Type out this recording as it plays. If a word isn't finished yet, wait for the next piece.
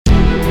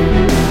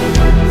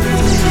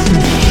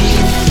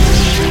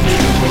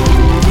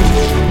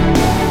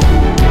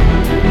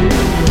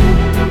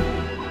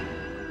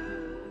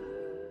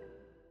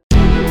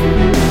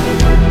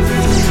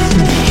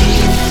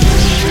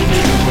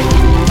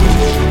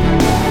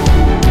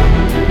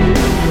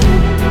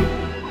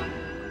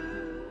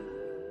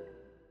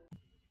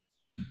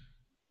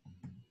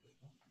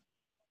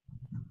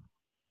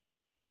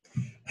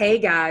Hey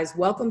guys,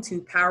 welcome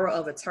to Power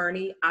of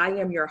Attorney. I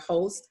am your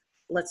host,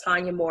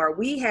 Latanya Moore.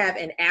 We have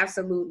an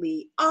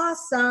absolutely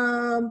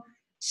awesome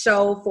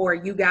show for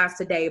you guys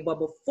today. But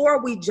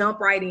before we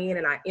jump right in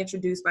and I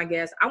introduce my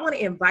guest, I want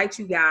to invite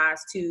you guys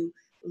to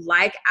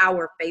like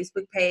our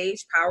Facebook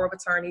page, Power of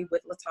Attorney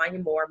with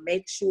Latanya Moore.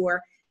 Make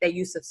sure that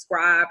you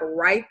subscribe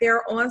right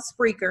there on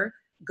Spreaker.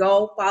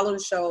 Go follow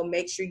the show.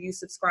 Make sure you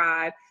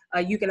subscribe.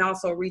 You can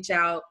also reach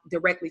out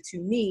directly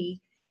to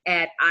me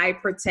at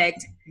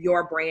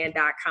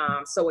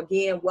iprotectyourbrand.com. So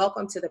again,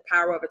 welcome to the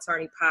Power of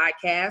Attorney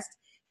podcast.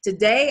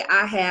 Today,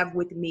 I have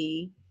with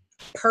me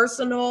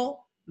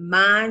personal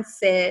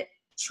mindset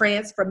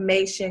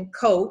transformation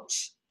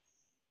coach,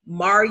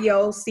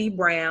 Mario C.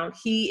 Brown.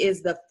 He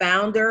is the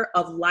founder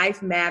of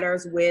Life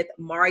Matters with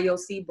Mario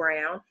C.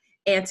 Brown.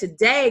 And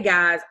today,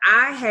 guys,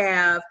 I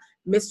have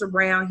Mr.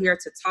 Brown here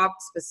to talk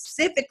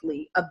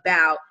specifically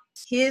about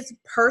his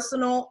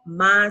personal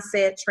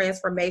mindset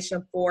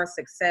transformation for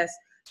success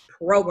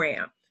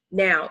program.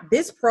 Now,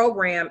 this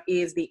program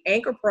is the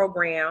anchor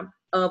program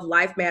of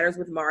Life Matters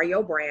with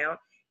Mario Brown.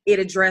 It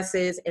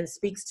addresses and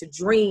speaks to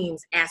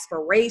dreams,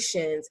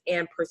 aspirations,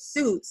 and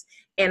pursuits,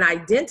 and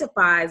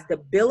identifies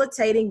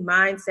debilitating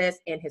mindsets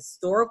and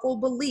historical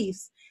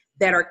beliefs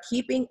that are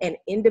keeping an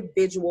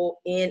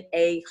individual in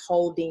a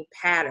holding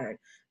pattern.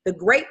 The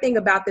great thing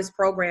about this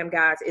program,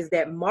 guys, is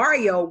that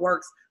Mario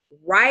works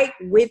right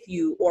with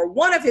you, or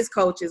one of his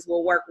coaches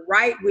will work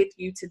right with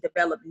you to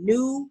develop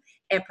new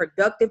and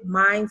productive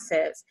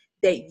mindsets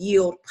that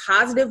yield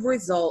positive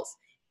results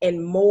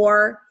and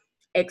more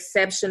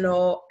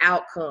exceptional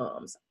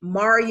outcomes.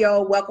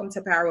 Mario, welcome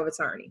to Power of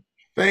Attorney.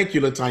 Thank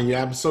you,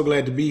 Latanya. I'm so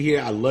glad to be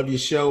here. I love your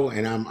show,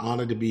 and I'm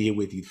honored to be here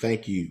with you.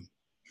 Thank you.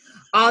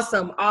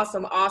 Awesome.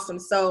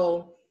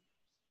 So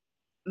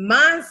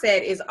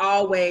mindset is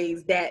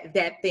always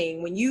that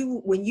thing. When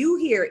you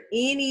hear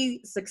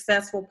any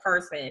successful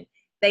person,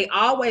 they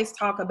always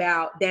talk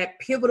about that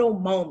pivotal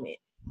moment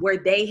where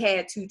they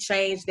had to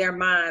change their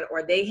mind,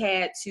 or they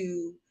had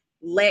to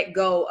let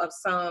go of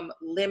some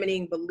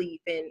limiting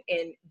belief. And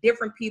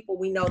different people,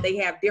 we know they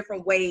have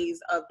different ways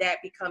of that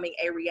becoming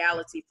a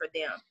reality for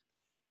them.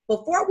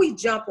 Before we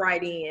jump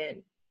right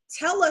in,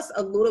 tell us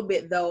a little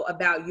bit though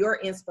about your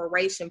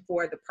inspiration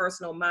for the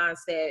personal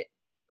mindset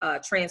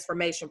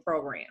transformation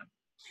program.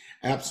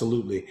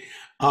 Absolutely.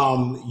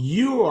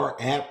 You are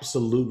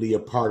absolutely a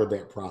part of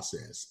that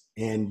process,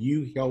 and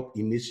you helped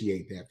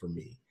initiate that for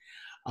me.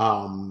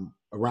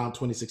 Around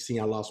 2016,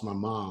 I lost my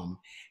mom,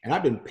 and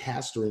I've been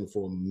pastoring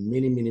for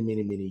many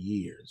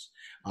years,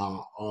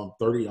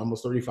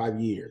 almost 35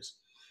 years.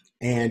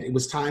 And it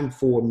was time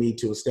for me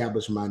to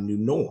establish my new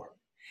norm.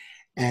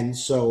 And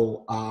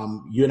so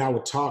you and I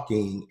were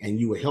talking, and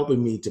you were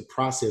helping me to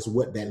process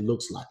what that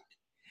looks like.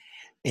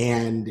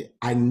 And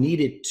I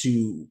needed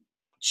to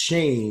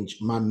change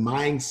my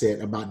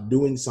mindset about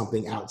doing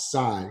something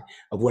outside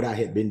of what I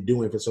had been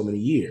doing for so many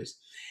years.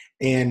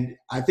 And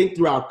I think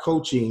through our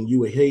coaching, you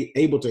were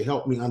able to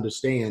help me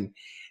understand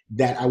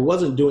that I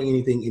wasn't doing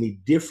anything any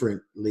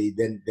differently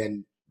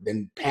than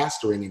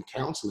pastoring and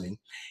counseling.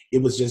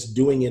 It was just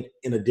doing it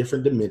in a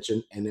different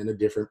dimension and in a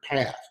different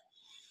path.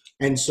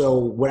 And so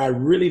what I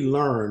really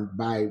learned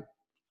by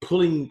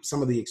pulling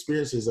some of the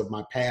experiences of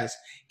my past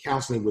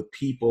counseling with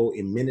people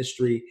in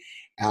ministry,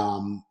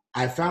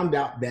 I found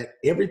out that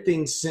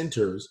everything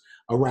centers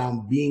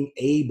around being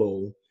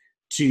able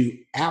to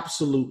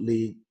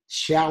absolutely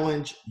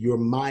challenge your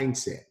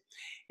mindset.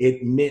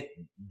 It meant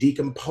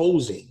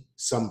decomposing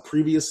some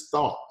previous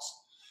thoughts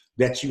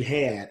that you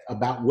had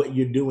about what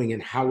you're doing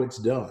and how it's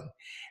done,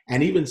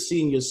 and even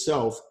seeing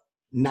yourself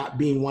not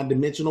being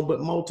one-dimensional,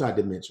 but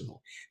multidimensional,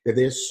 that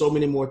there's so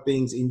many more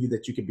things in you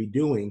that you could be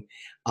doing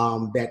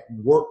that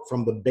work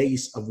from the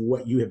base of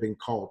what you have been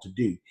called to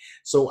do.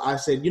 So I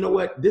said, you know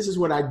what, this is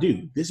what I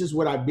do. This is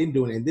what I've been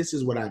doing, and this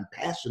is what I'm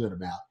passionate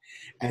about.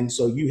 And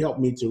so you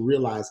helped me to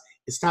realize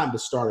it's time to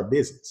start a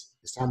business.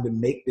 It's time to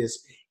make this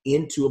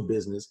into a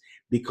business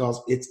because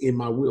it's in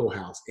my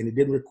wheelhouse. And it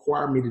didn't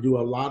require me to do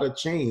a lot of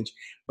change,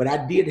 but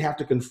I did have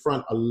to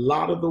confront a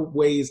lot of the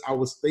ways I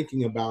was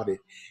thinking about it.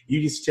 You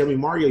used to tell me,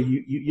 Mario,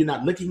 you're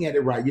not looking at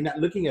it right. You're not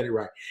looking at it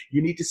right.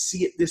 You need to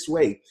see it this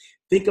way.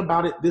 Think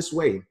about it this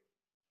way.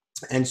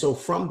 And so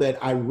from that,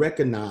 I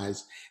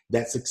recognize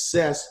that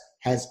success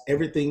has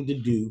everything to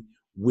do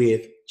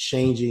with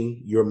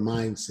changing your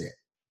mindset.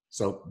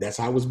 So that's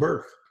how I was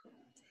birthed.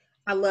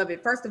 I love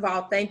it. First of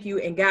all, thank you.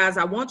 And guys,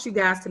 I want you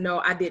guys to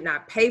know I did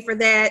not pay for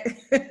that.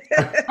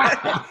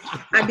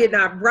 I did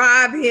not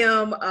bribe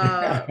him.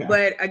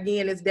 But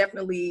again, it's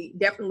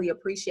definitely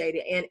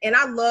appreciated. And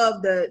I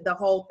love the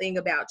whole thing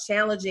about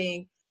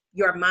challenging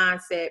your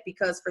mindset,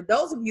 because for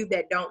those of you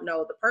that don't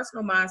know, the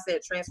personal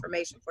mindset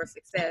transformation for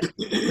success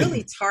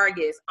really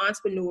targets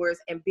entrepreneurs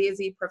and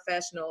busy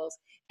professionals.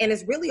 And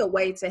it's really a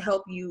way to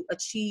help you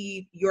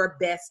achieve your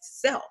best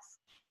self.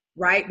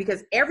 Right?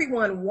 Because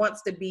everyone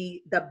wants to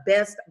be the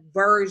best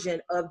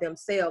version of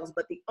themselves.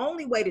 But the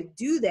only way to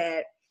do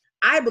that,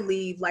 I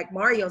believe, like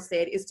Mario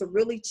said, is to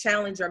really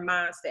challenge your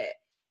mindset.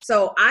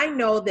 So I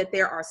know that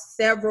there are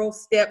several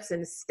steps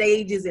and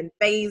stages and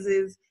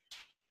phases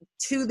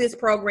to this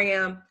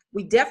program.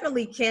 We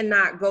definitely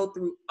cannot go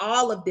through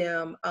all of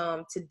them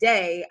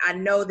today. I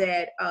know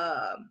that,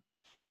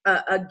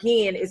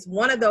 again, it's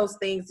one of those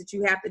things that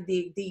you have to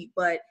dig deep.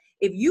 But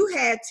if you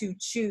had to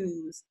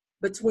choose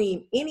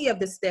between any of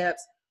the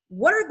steps,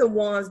 what are the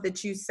ones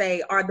that you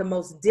say are the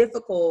most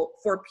difficult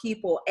for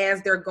people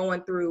as they're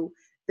going through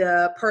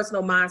the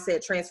Personal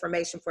Mindset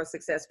Transformation for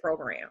Success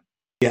program?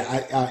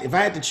 Yeah, if I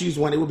had to choose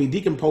one, it would be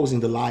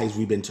decomposing the lies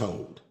we've been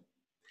told.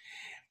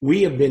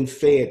 We have been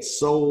fed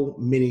so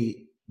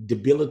many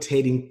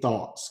debilitating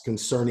thoughts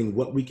concerning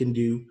what we can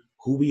do,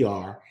 who we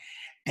are,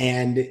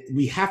 and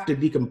we have to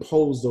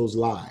decompose those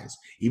lies,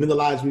 even the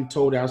lies we've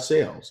told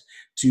ourselves,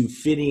 to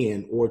fit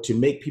in or to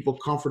make people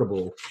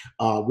comfortable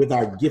with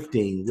our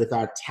gifting, with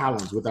our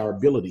talents, with our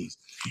abilities.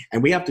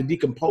 And we have to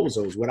decompose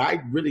those. What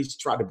I really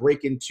try to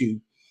break into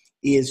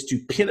is to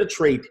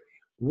penetrate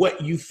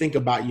what you think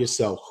about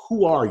yourself.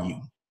 Who are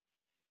you?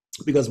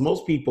 Because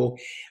most people,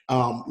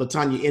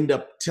 LaTanya, end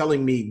up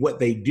telling me what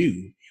they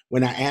do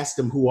when I ask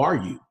them, who are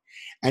you?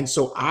 And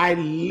so I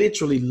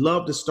literally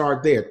love to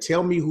start there.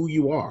 Tell me who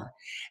you are.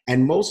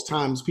 And most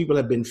times people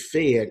have been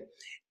fed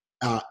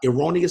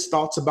erroneous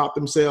thoughts about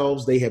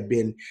themselves. They have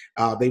been,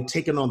 they've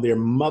taken on their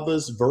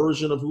mother's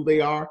version of who they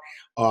are,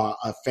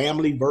 a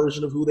family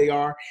version of who they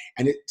are.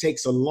 And it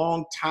takes a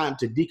long time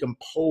to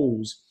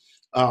decompose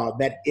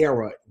that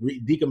error,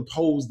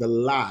 decompose the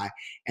lie,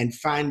 and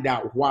find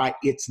out why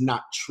it's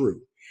not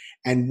true.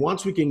 And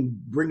once we can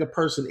bring a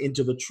person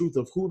into the truth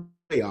of who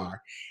they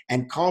are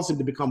and cause them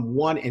to become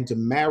one and to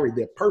marry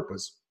their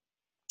purpose,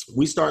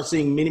 we start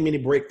seeing many,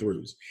 many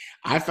breakthroughs.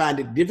 I find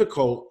it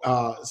difficult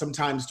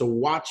sometimes to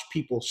watch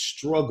people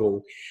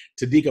struggle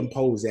to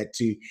decompose that,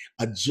 to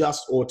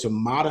adjust or to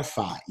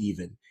modify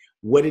even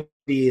what it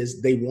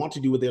is they want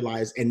to do with their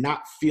lives and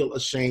not feel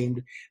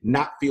ashamed,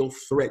 not feel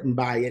threatened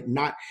by it,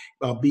 not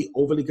be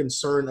overly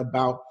concerned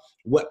about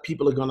what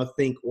people are going to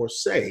think or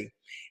say.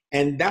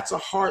 And that's a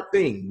hard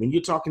thing when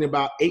you're talking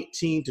about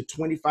 18 to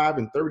 25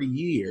 and 30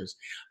 years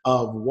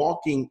of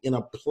walking in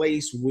a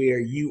place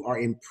where you are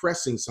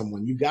impressing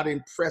someone. You got to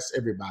impress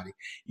everybody.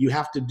 You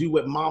have to do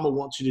what mama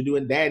wants you to do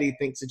and daddy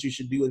thinks that you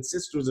should do and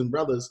sisters and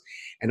brothers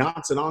and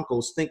aunts and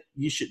uncles think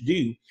you should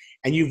do.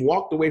 And you've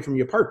walked away from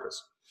your purpose.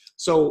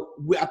 So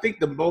I think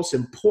the most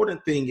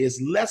important thing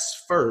is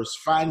let's first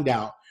find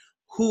out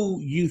who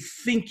you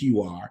think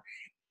you are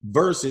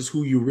versus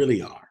who you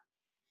really are.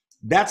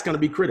 That's going to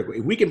be critical.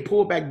 If we can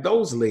pull back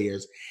those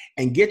layers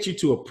and get you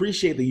to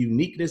appreciate the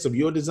uniqueness of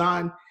your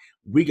design,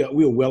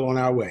 we're well on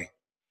our way.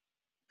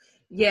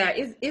 Yeah,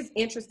 it's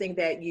interesting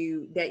that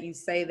you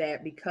say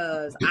that,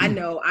 because I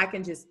know I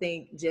can just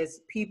think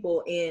just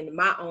people in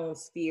my own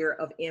sphere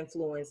of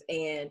influence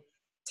and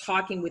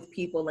talking with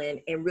people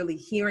and really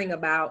hearing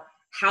about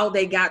how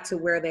they got to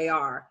where they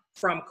are,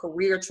 from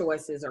career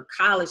choices or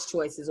college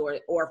choices,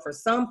 or for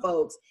some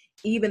folks,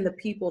 even the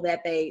people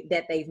that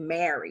they've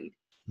married.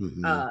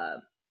 Mm-hmm.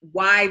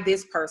 Why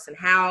this person,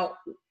 how,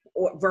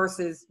 or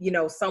versus,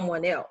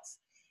 someone else.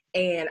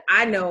 And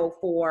I know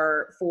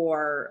for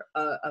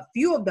a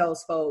few of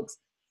those folks,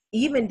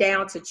 even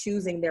down to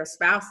choosing their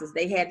spouses,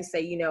 they had to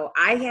say,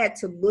 I had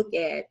to look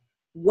at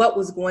what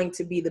was going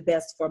to be the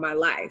best for my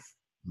life,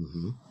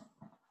 mm-hmm.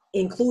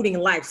 including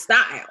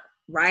lifestyle,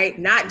 right?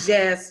 Not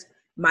just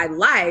my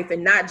life,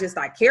 and not just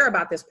I care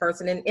about this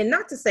person, and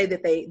not to say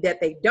that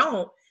they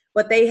don't,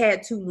 but they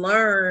had to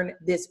learn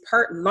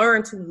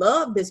to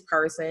love this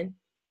person,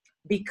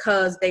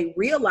 because they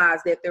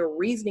realized that their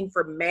reasoning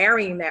for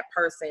marrying that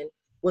person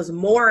was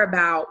more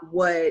about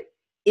what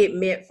it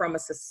meant from a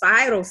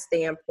societal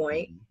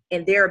standpoint, mm-hmm.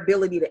 and their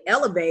ability to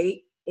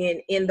elevate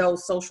in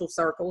those social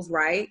circles,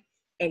 right?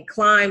 And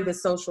climb the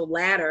social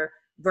ladder,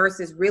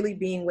 versus really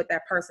being with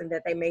that person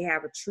that they may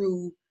have a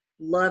true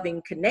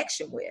loving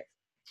connection with.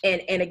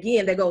 And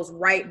again, that goes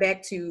right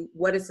back to,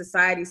 what does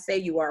society say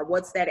you are?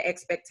 What's that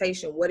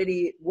expectation? What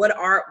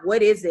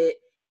is it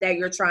that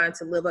you're trying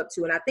to live up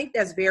to? And I think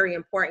that's very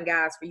important,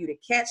 guys, for you to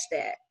catch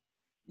that.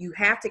 You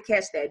have to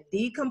catch that,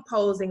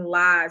 decomposing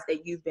lies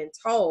that you've been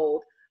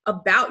told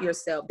about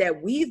yourself,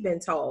 that we've been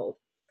told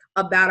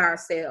about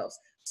ourselves.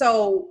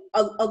 So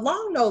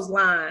along those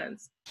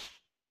lines,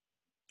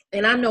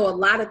 and I know a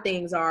lot of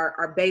things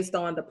are based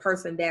on the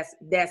person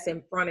that's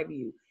in front of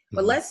you.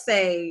 But let's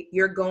say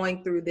you're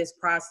going through this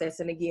process.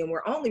 And again,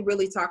 we're only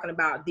really talking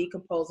about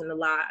decomposing the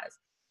lies.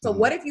 So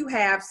what if you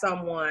have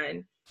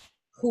someone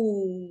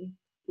who,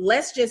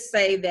 let's just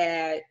say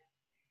that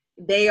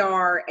they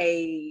are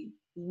a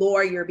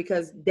lawyer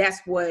because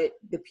that's what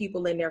the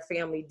people in their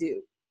family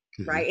do,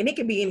 right? And it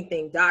can be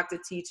anything: doctor,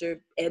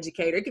 teacher,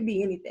 educator, it could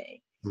be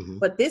anything.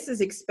 But this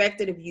is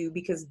expected of you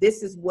because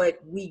this is what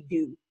we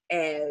do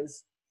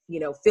as,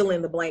 fill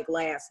in the blank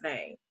last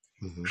name.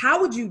 How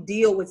would you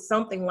deal with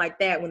something like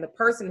that when the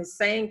person is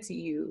saying to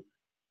you,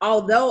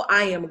 although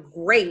I am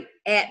great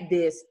at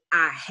this,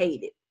 I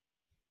hate it?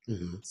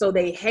 So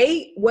they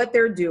hate what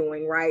they're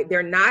doing, right?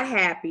 They're not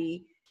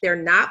happy.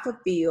 They're not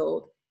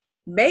fulfilled.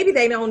 maybe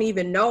they don't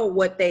even know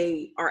what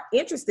they are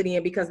interested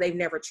in because they've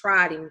never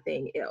tried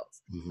anything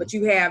else. Mm-hmm. But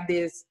you have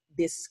this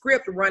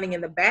script running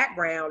in the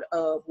background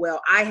of,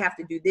 well, I have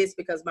to do this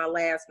because my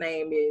last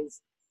name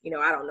is,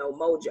 I don't know,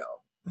 Mojo,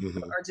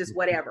 Mm-hmm. or just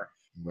whatever.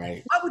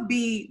 Right.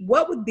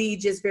 What would be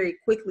just very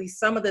quickly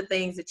some of the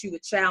things that you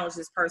would challenge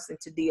this person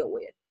to deal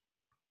with?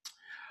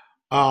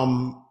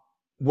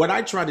 What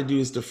I try to do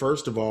is to,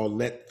 first of all,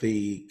 let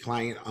the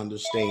client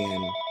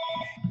understand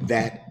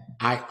that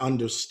I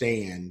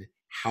understand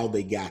how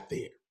they got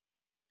there.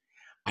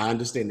 I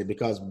understand it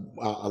because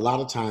a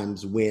lot of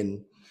times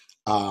when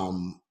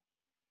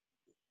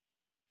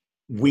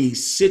we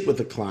sit with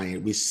a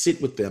client, we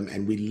sit with them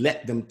and we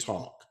let them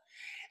talk,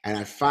 and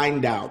I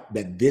find out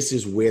that this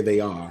is where they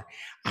are,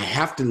 I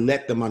have to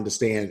let them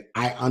understand,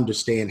 I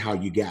understand how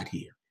you got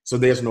here. So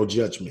there's no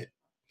judgment.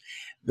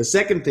 The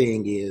second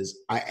thing is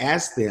I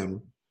ask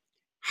them,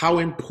 how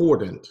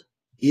important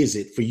is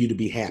it for you to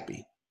be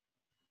happy?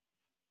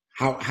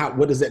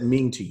 What does that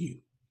mean to you?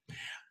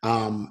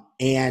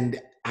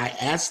 And I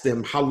ask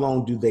them, how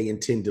long do they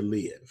intend to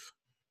live?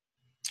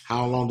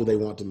 How long do they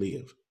want to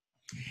live?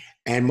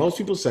 And most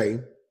people say,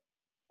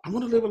 I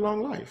want to live a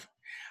long life.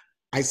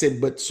 I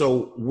said, but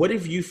so what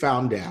if you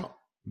found out,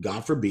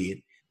 God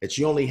forbid, that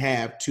you only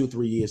have 2 or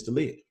 3 years to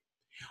live?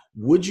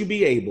 Would you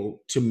be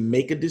able to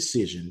make a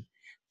decision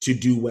to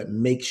do what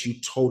makes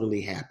you totally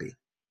happy?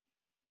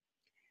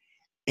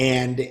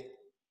 And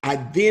I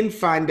then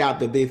find out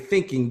that they're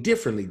thinking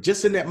differently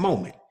just in that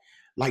moment,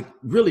 like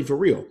really for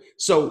real.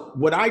 So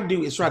what I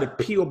do is try to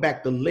peel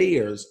back the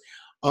layers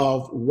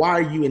of why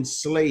are you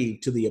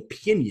enslaved to the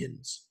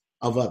opinions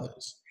of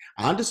others.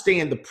 I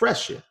understand the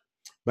pressure,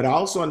 but I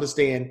also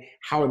understand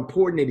how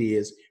important it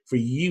is for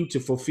you to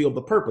fulfill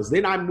the purpose.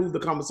 Then I move the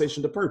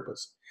conversation to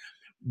purpose.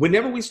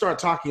 Whenever we start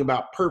talking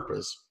about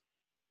purpose,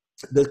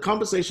 the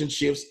conversation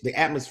shifts, the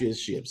atmosphere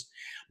shifts,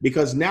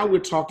 because now we're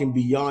talking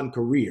beyond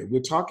career.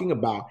 We're talking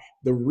about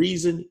the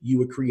reason you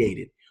were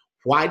created.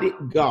 Why did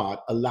God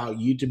allow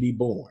you to be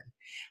born?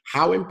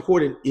 How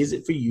important is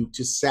it for you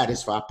to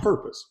satisfy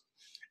purpose?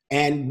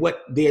 And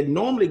what they're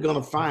normally going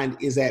to find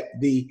is that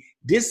the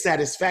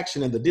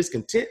dissatisfaction and the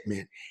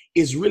discontentment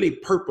is really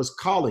purpose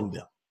calling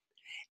them.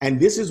 And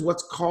this is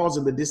what's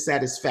causing the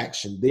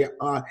dissatisfaction.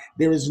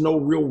 There is no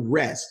real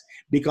rest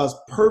because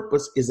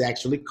purpose is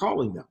actually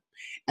calling them.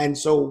 And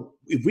so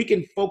if we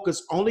can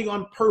focus only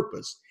on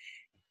purpose,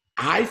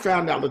 I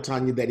found out,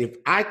 LaTanya, that if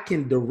I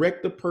can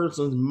direct the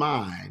person's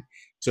mind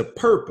to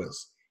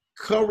purpose,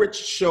 courage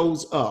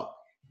shows up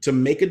to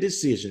make a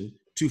decision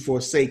to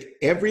forsake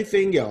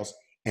everything else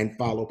and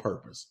follow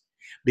purpose.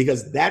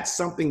 Because that's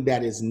something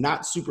that is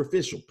not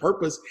superficial.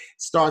 Purpose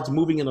starts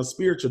moving in a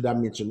spiritual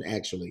dimension,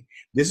 actually.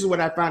 This is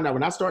what I found out.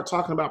 When I start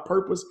talking about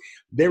purpose,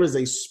 there is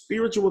a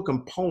spiritual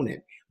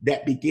component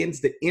that begins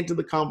to enter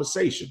the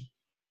conversation.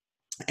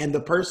 And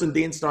the person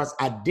then starts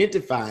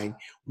identifying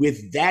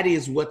with that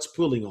is what's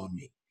pulling on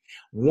me.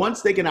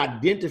 Once they can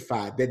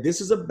identify that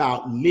this is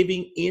about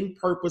living in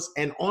purpose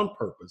and on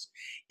purpose,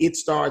 it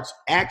starts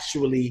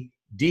actually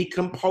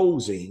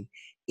decomposing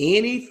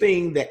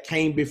anything that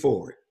came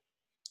before it.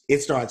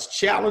 It starts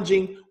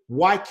challenging,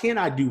 why can't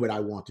I do what I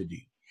want to do?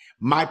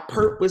 My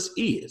purpose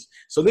is.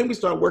 So then we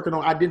start working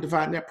on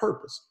identifying that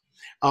purpose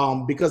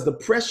because the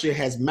pressure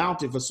has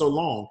mounted for so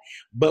long.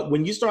 But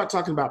when you start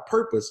talking about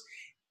purpose,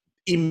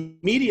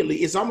 immediately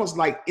it's almost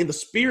like in the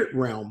spirit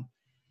realm,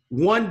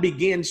 one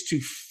begins to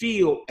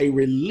feel a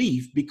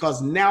relief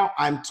because now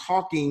I'm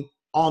talking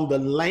on the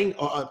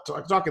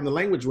talking the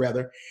language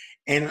rather,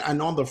 and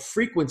on the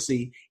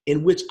frequency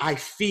in which I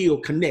feel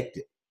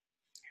connected.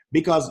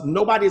 Because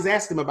nobody's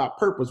asking about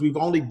purpose. We've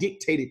only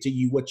dictated to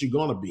you what you're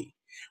going to be.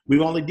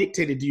 We've only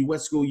dictated to you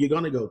what school you're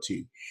going to go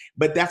to.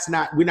 But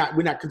we're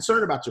not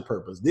concerned about your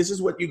purpose. This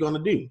is what you're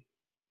going to do.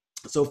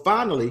 So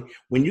finally,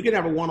 when you can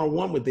have a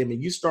one-on-one with them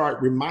and you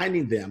start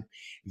reminding them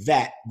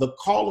that the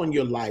call on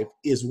your life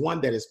is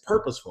one that is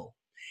purposeful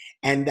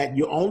and that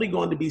you're only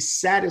going to be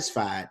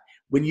satisfied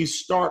when you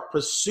start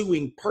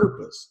pursuing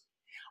purpose,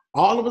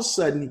 all of a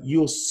sudden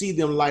you'll see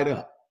them light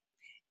up.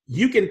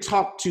 You can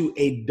talk to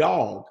a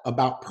dog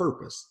about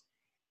purpose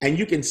and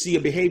you can see a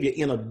behavior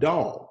in a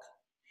dog.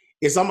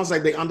 It's almost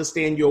like they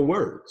understand your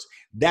words.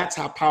 That's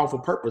how powerful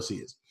purpose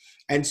is.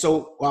 And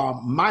so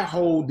my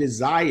whole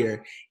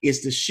desire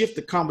is to shift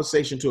the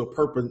conversation to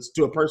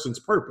a person's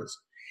purpose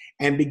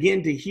and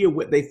begin to hear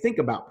what they think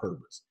about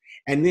purpose,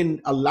 and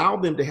then allow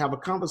them to have a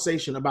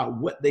conversation about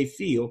what they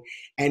feel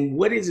and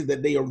what is it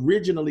that they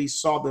originally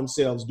saw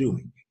themselves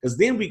doing. Because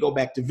then we go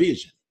back to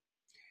vision.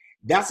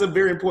 That's a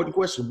very important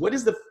question. What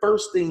is the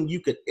first thing you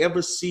could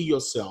ever see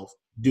yourself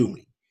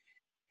doing?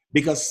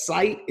 Because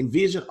sight and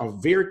vision are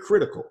very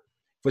critical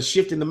for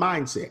shifting the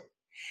mindset.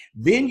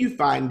 Then you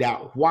find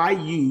out why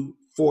you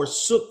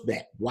forsook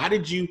that. Why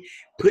did you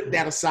put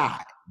that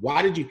aside?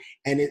 Why did you?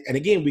 And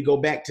again, we go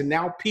back to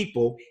now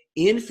people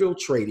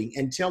infiltrating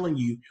and telling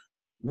you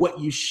what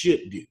you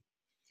should do.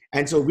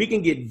 And so we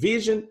can get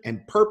vision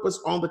and purpose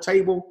on the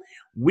table.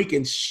 We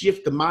can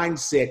shift the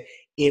mindset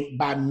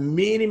by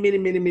many, many,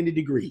 many, many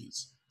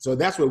degrees. So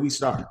that's where we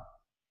start.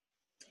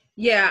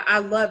 Yeah, I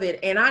love it.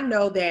 And I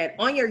know that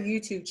on your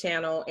YouTube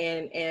channel,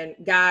 and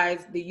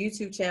guys, the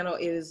YouTube channel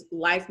is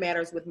Life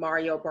Matters with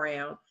Mario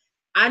Brown.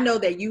 I know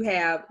that you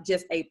have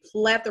just a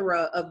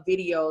plethora of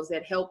videos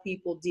that help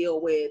people deal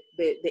with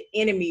the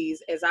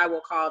enemies, as I will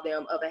call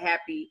them, of a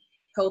happy,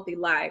 healthy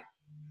life.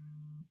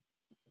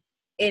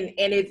 And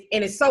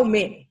it's so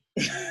many,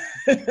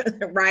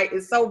 right?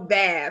 It's so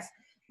vast.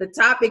 The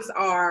topics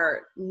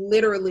are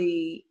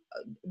literally,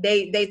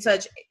 they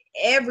touch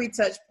every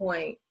touch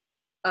point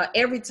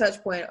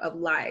of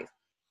life.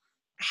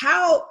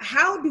 How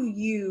do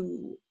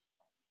you,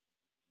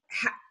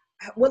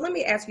 well, let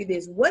me ask you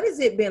this. What has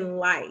it been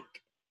like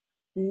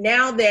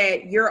now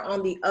that you're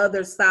on the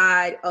other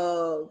side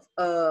of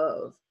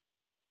all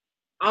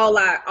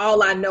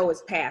I know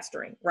is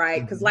pastoring,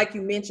 right? Because like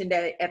you mentioned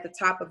that at the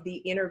top of the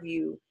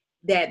interview,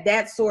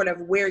 that's sort of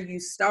where you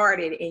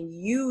started, and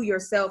you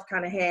yourself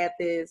kind of had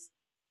this,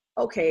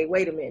 okay,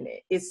 wait a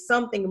minute, it's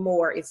something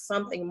more, it's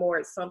something more,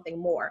 it's something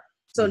more.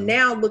 So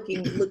now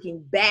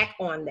looking back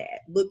on that,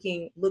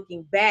 looking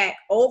back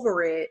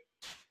over it,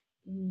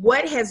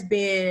 what has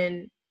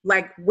been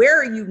like, where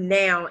are you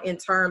now in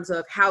terms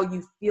of how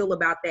you feel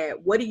about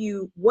that? What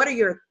are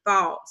your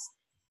thoughts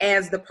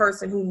as the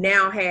person who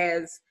now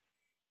has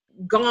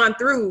gone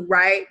through,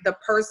 right, the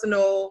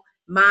personal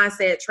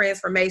mindset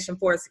transformation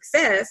for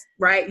success,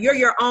 right? You're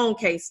your own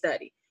case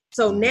study.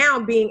 So now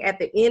being at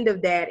the end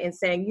of that and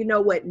saying, you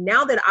know what,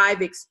 now that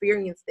I've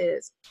experienced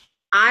this,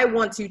 I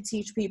want to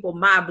teach people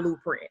my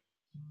blueprint.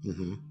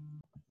 Mm-hmm.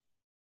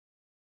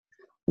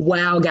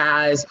 Wow,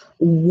 guys,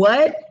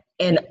 what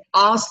an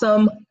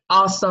awesome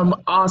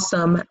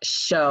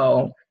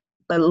show.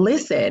 But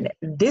listen,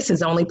 this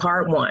is only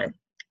part one.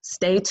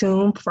 Stay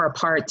tuned for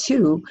part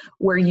two,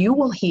 where you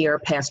will hear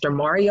Pastor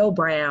Mario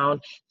Brown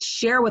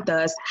share with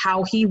us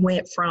how he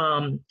went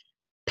from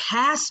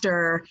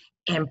pastor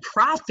and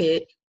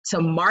prophet to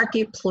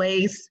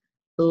marketplace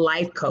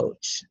life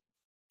coach.